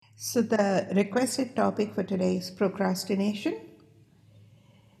So, the requested topic for today is procrastination,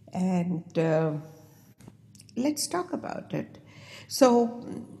 and let's talk about it. So,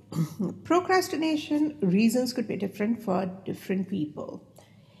 procrastination reasons could be different for different people,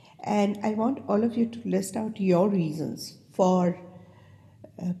 and I want all of you to list out your reasons for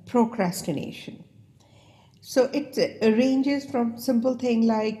procrastination. So it ranges from simple thing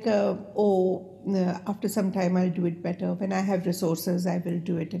like, after some time I'll do it better. When I have resources, I will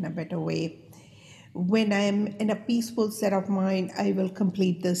do it in a better way. When I'm in a peaceful set of mind, I will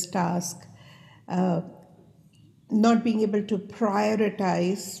complete this task. Uh, Not being able to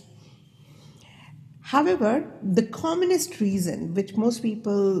prioritize. However, the commonest reason, which most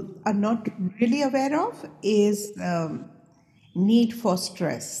people are not really aware of, is need for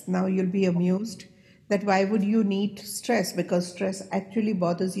stress. Now you'll be amused that why would you need stress? Because stress actually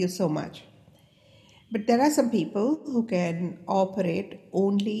bothers you so much. But there are some people who can operate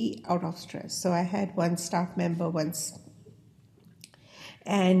only out of stress. So I had one staff member once,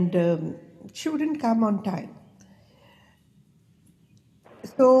 and she wouldn't come on time.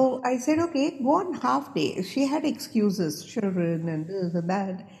 So I said, okay, go on half day. She had excuses, children and this and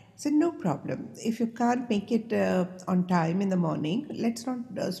that. I said, no problem. If you can't make it on time in the morning, let's not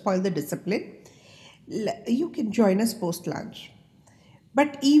spoil the discipline. You can join us post lunch.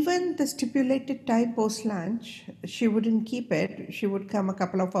 But even the stipulated time post lunch, she wouldn't keep it. She would come a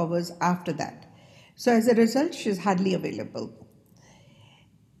couple of hours after that. So as a result, she's hardly available.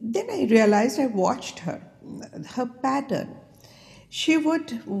 Then I realized I watched her pattern. She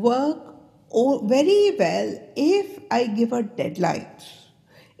would work very well if I give her deadlines,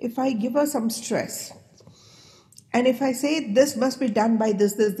 if I give her some stress. And if I say this must be done by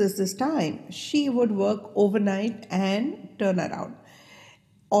this time, she would work overnight and turn around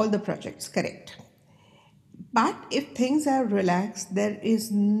all the projects, correct. But if things are relaxed, there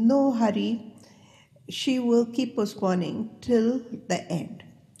is no hurry, she will keep postponing till the end.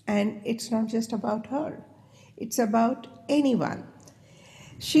 And it's not just about her, it's about anyone.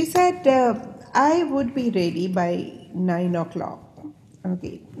 She said, I would be ready by 9 o'clock.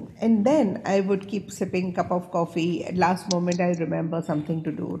 Okay. And then I would keep sipping cup of coffee. At last moment, I remember something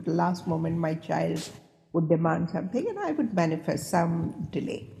to do. At the last moment, my child would demand something, and I would manifest some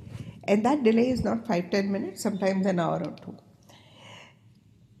delay. And that delay is not 5, 10 minutes, sometimes an hour or two.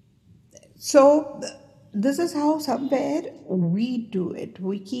 So, this is how somewhere we do it.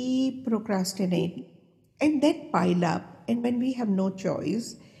 We keep procrastinating and then pile up. And when we have no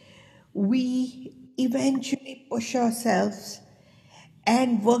choice, we eventually push ourselves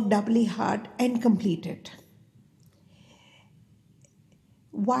and work doubly hard and complete it.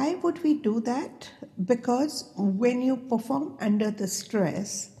 Why would we do that? Because when you perform under the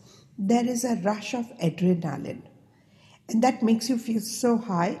stress, there is a rush of adrenaline. And that makes you feel so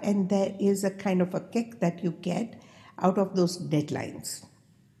high, and there is a kind of a kick that you get out of those deadlines.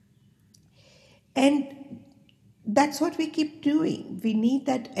 And that's what we keep doing. We need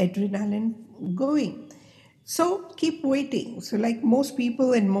that adrenaline going. So keep waiting. So, like most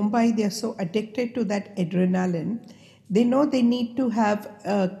people in Mumbai, they are so addicted to that adrenaline. They know they need to catch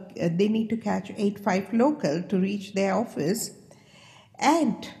 8:05 local to reach their office,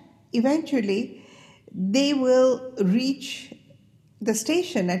 and eventually they will reach the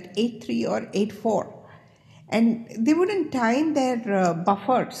station at 8:03 or 8:04, and they wouldn't time their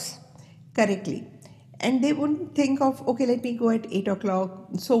buffers correctly, and they wouldn't think of, okay, let me go at 8 o'clock,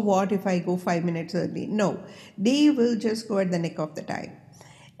 so what if I go 5 minutes early? No, they will just go at the nick of the time,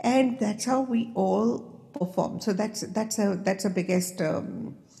 and that's how we all perform. So that's a biggest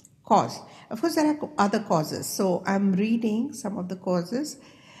cause. Of course, there are other causes. So I'm reading some of the causes.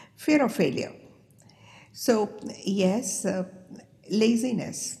 Fear of failure. So, yes,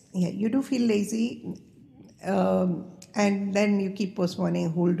 laziness. Yeah, you do feel lazy, and then you keep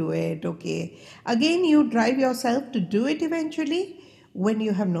postponing who'll do it. Okay. Again, you drive yourself to do it eventually when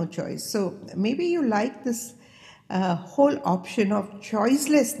you have no choice. So, maybe you like this whole option of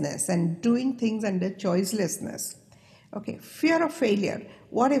choicelessness and doing things under choicelessness. Okay, fear of failure.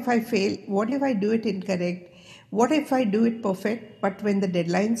 What if I fail? What if I do it incorrect? What if I do it perfect, but when the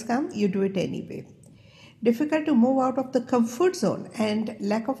deadlines come, you do it anyway? Difficult to move out of the comfort zone and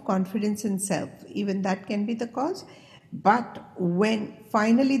lack of confidence in self. Even that can be the cause. But when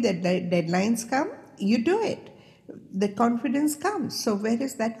finally the deadlines come, you do it. The confidence comes. So, where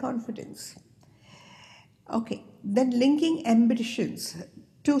is that confidence? Okay, then linking ambitions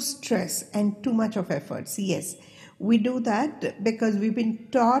to stress and too much of efforts. Yes, we do that because we've been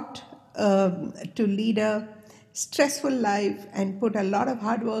taught to lead a stressful life and put a lot of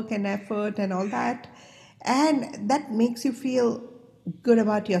hard work and effort and all that. And that makes you feel good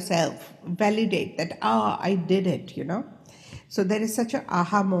about yourself, validate that, I did it, you know. So there is such a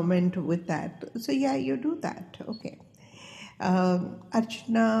aha moment with that. So yeah, you do that. Okay.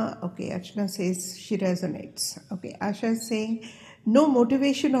 Archana says she resonates. Okay, Asha is saying no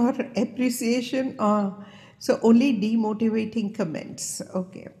motivation or appreciation, so only demotivating comments.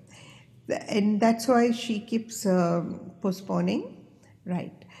 Okay, and that's why she keeps postponing,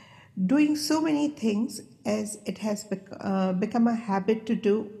 right? Doing so many things as it has become a habit to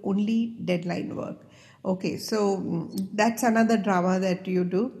do only deadline work. Okay, so that's another drama that you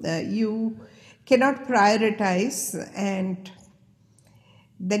do. You cannot prioritize, and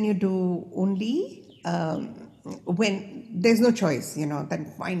then you do only when there's no choice, you know, then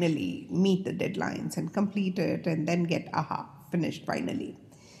finally meet the deadlines and complete it and then get aha, finished finally.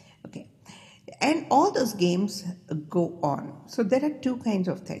 Okay. And all those games go on. So there are two kinds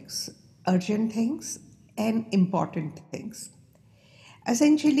of things: urgent things and important things.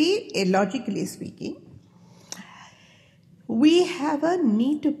 Essentially, logically speaking, we have a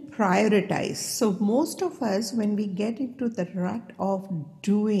need to prioritize. So, most of us, when we get into the rut of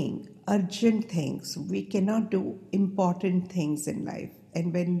doing urgent things, we cannot do important things in life.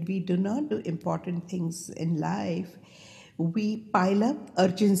 And when we do not do important things in life, we pile up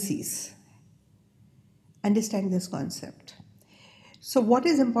urgencies. Understand this concept. So, what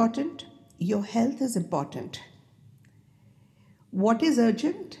is important? Your health is important. What is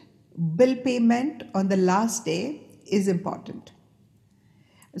urgent? Bill payment on the last day is important.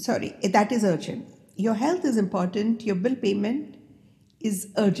 Sorry, that is urgent. Your health is important, your bill payment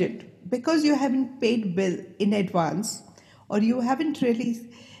is urgent because you haven't paid bill in advance, or you haven't really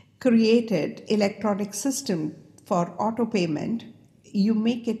created electronic system for auto payment. You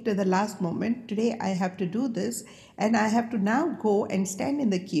make it to the last moment. Today I have to do this, and I have to now go and stand in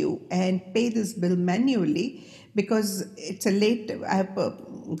the queue and pay this bill manually because it's a late, I've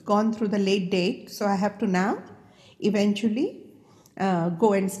gone through the late date, so I have to now eventually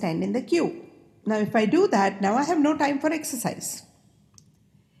go and stand in the queue. Now, if I do that, now I have no time for exercise.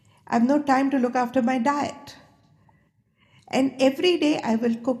 I have no time to look after my diet. And every day I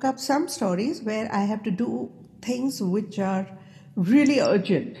will cook up some stories where I have to do things which are really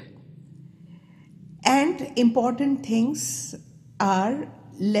urgent. And important things are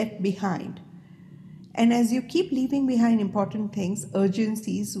left behind. And as you keep leaving behind important things,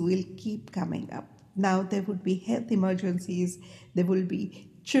 urgencies will keep coming up. Now, there would be health emergencies, there will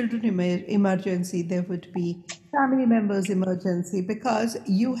be children emergency, there would be family members emergency because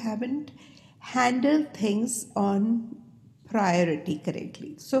you haven't handled things on priority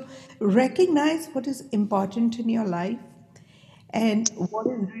correctly. So, recognize what is important in your life and what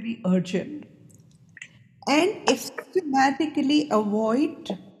is really urgent. And if systematically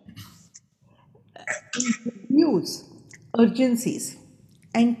avoid use urgencies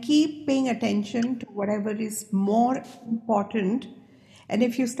and keep paying attention to whatever is more important. And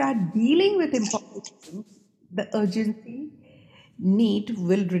if you start dealing with important things, the urgency need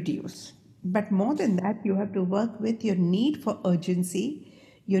will reduce. But more than that, you have to work with your need for urgency,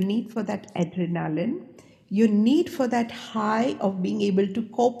 your need for that adrenaline, your need for that high of being able to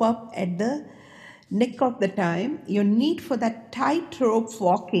cope up at the nick of the time, your need for that tightrope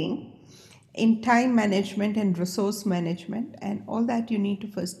walking in time management and resource management, and all that you need to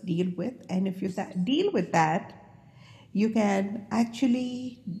first deal with. And if you deal with that, you can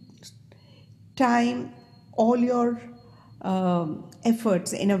actually time all your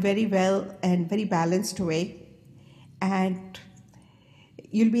efforts in a very well and very balanced way, and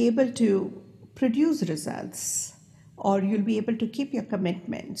you'll be able to produce results, or you'll be able to keep your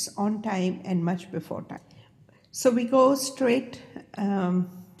commitments on time and much before time. So we go straight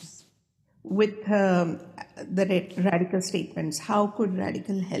with the radical statements. How could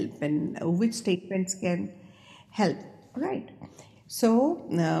radical help, and which statements can help? Right. So,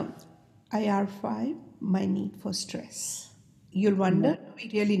 IR5, my need for stress. You'll wonder, do we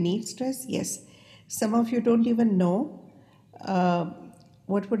really need stress? Yes. Some of you don't even know uh,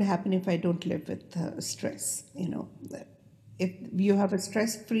 what would happen if I don't live with stress. You know, if you have a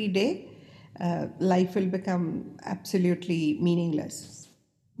stress-free day, life will become absolutely meaningless.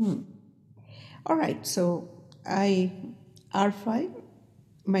 All right, so I R5,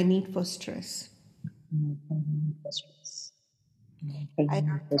 my need for stress. For stress. I For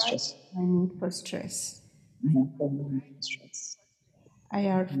R5, stress. my need for stress. For stress. I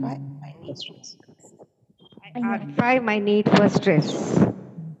R5, my For need for stress. R5 my need for stress.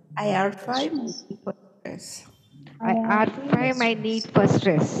 I For R5, my stress. need for stress. I For R5 my need stress. for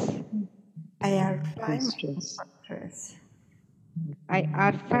stress. I For R5, my need stress. for stress. I For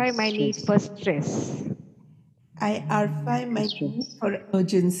R5 my need stress. for stress. I RFI my need Stress. for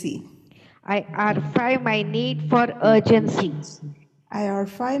urgency. I RFI my need for urgency. I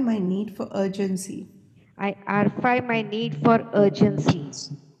RFI my need for urgency. I RFI my need for urgency.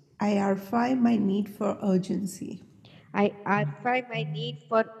 I RFI my need for urgency. I RFI my need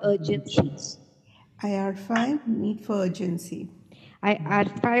for urgency. I RFI need for urgency. I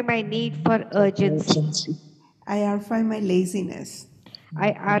RFI my need for urgency. I RFI my laziness.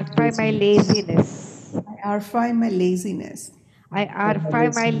 I RFI my laziness. I RFI my laziness. I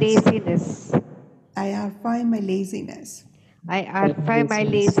RFI my laziness. I RFI my laziness. I RFI my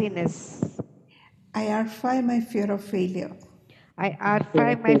laziness. I RFI my fear of failure. I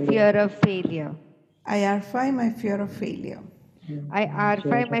RFI my fear of failure. I RFI my fear of failure. I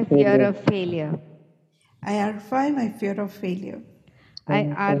RFI my fear of failure. I RFI my fear of failure. I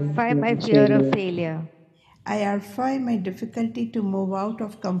RFI my fear of failure. I RFI my difficulty to move out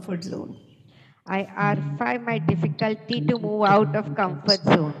of comfort zone. I RFI my difficulty to move out of comfort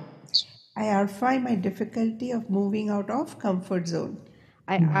zone. I RFI my difficulty of moving out of comfort zone.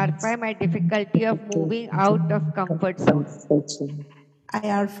 I RFI my difficulty of moving out of comfort zone. I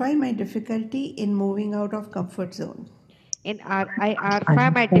RFI my difficulty in moving out of comfort zone. I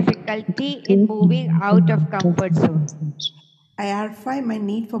RFI my difficulty in moving out of comfort zone. I RFI my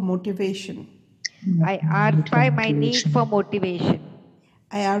need for motivation. I RFI my need for motivation.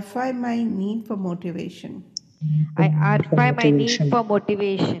 I RFI my need for motivation. I RFI my need for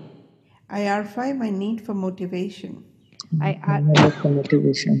motivation. I RFI my need for motivation. I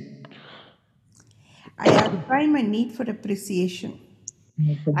motivation. I RFI my need for appreciation.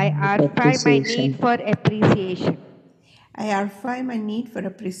 I RFI my need for appreciation. I RFI my need for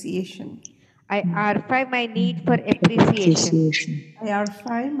appreciation. I RFI my need for appreciation. I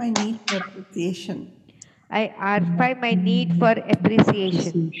RFI my need for appreciation. I RFI my need for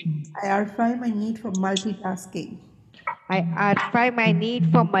appreciation. I RFI my need for multitasking. I RFI my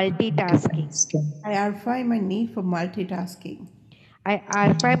need for multitasking. I RFI my need for multitasking. I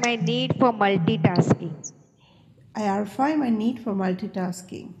RFI my need for multitasking. I RFI my need for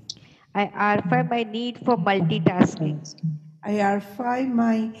multitasking. I RFI my need for multitasking. I RFI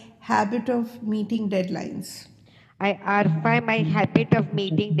my habit of meeting deadlines. I RFI my habit of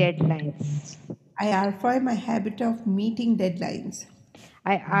meeting deadlines. I RFI my habit of meeting deadlines.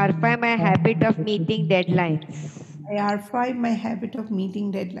 I RFI my habit of meeting deadlines. I RFI my habit of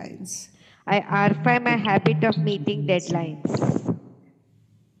meeting deadlines. I RFI my habit of meeting deadlines.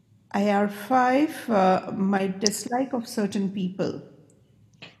 I RFI my dislike of certain people.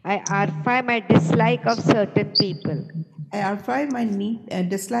 I RFI my dislike of certain people. I RFI my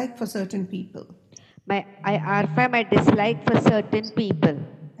dislike for certain people. I RFI my dislike for certain people.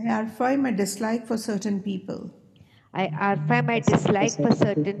 I RFI my dislike for certain people. I RFI my dislike for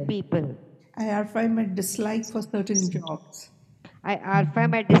certain people. I RFI my dislike for certain jobs. I RFI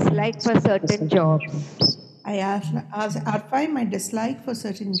my dislike for certain jobs. I RFI my dislike for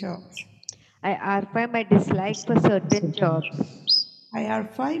certain jobs. I RFI my dislike for certain jobs. I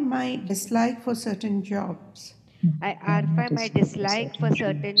RFI my dislike for certain jobs. I RFI my dislike for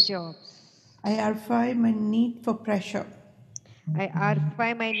certain jobs. I RFI my need for pressure. I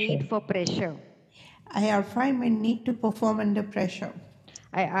RFI my need for pressure. I RFI my need to perform under pressure.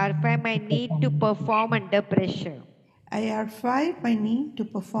 I RFI my need to perform under pressure. I RFI my need to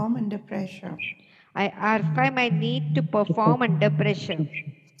perform under pressure. I RFI my need to perform under pressure.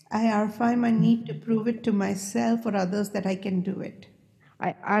 I RFI my need to prove it to myself or others that I can do it.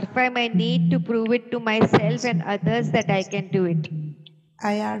 I RFI my need to prove it to myself and others that I can do it.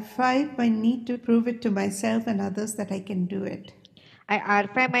 I RFI my need to prove it to myself and others that I can do it. I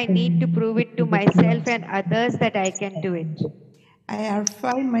RFI my need to prove it to myself and others that I can do it. I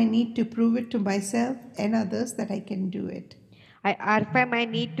RFI my need to prove it to myself and others that I can do it. I RFI my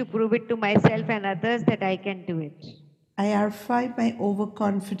need to prove it to myself and others that I can do it. I RFI my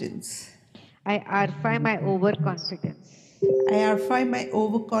overconfidence. I RFI my overconfidence. I RFI my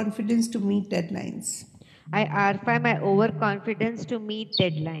overconfidence to meet deadlines. I RFI my overconfidence to meet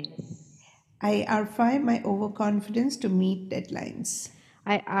deadlines. I RFI my overconfidence to meet deadlines.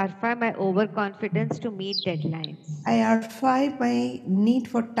 I RFI my overconfidence to meet deadlines. I RFI my need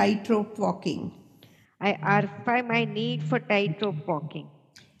for tightrope walking. I RFI my need for tightrope walking.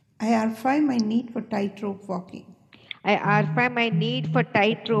 I RFI my need for tightrope walking. I RFI my need for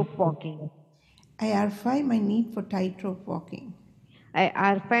tightrope walking. I RFI my need for tightrope walking. I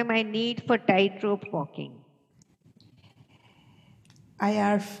RFI my need for tightrope walking. I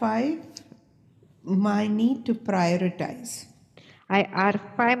RFI my need to prioritize. I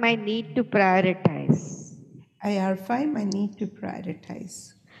RFI my need to prioritize. I RFI my need to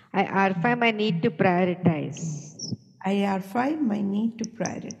prioritize. I RFI my need to prioritize. IR5, my need to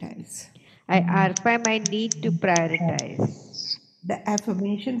prioritize. IR5, my need to prioritize. The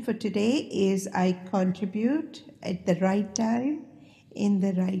affirmation for today is I contribute at the right time, in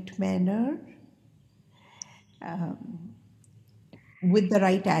the right manner, with the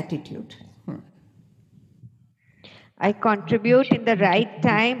right attitude. I contribute in the right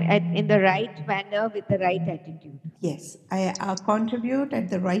time and in the right manner with the right attitude. Yes, I contribute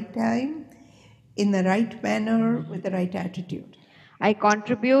at the right time, in the right manner, with the right attitude. I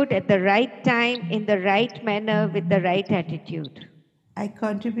contribute at the right time in the right manner with the right attitude. I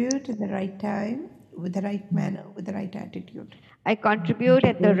contribute in the right time, with the right manner, with the right attitude. I contribute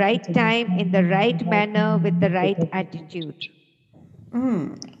at the right time in the right manner with the right attitude.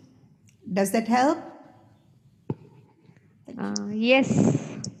 Does that help? Yes.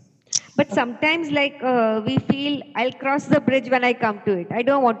 But sometimes, we feel I'll cross the bridge when I come to it. I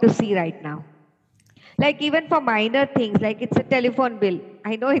don't want to see right now. Like, even for minor things, like it's a telephone bill.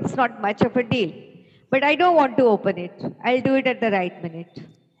 I know it's not much of a deal, but I don't want to open it. I'll do it at the right minute.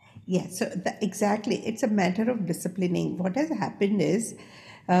 Yes, so exactly. It's a matter of disciplining. What has happened is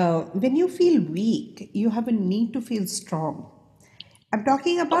when you feel weak, you have a need to feel strong. I'm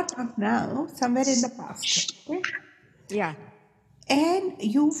talking about not now, somewhere in the past. Okay? Yeah. And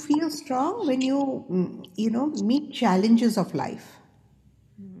you feel strong when you, meet challenges of life.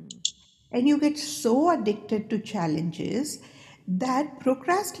 And you get so addicted to challenges that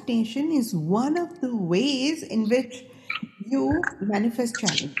procrastination is one of the ways in which you manifest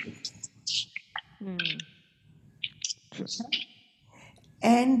challenges.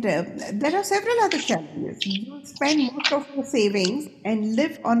 And there are several other challenges. You spend most of your savings and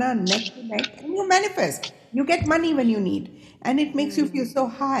live on a neck to neck, and you manifest. You get money when you need, and it makes you feel so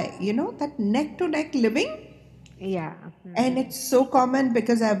high. That neck to neck living. Yeah. And it's so common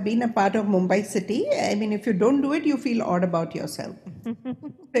because I've been a part of Mumbai city. I mean, if you don't do it, you feel odd about yourself.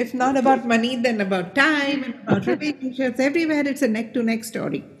 If not about money, then about time and about relationships. Everywhere it's a neck to neck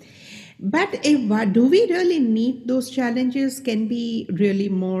story. But do we really need those challenges? Can be really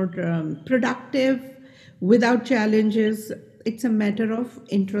more productive without challenges. It's a matter of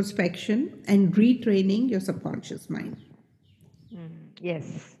introspection and retraining your subconscious mind.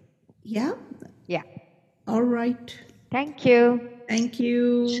 Yes. Yeah. Yeah. All right. Thank you. Thank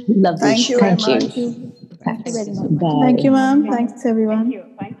you. Lovely. Thank you very Thank much. you. Thank you very much. Bye. Thank you, ma'am. Thanks, everyone. Thank you.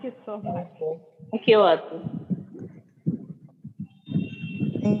 Thank you so much. Thank you, Aarti.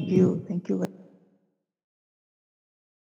 Thank you. Thank you.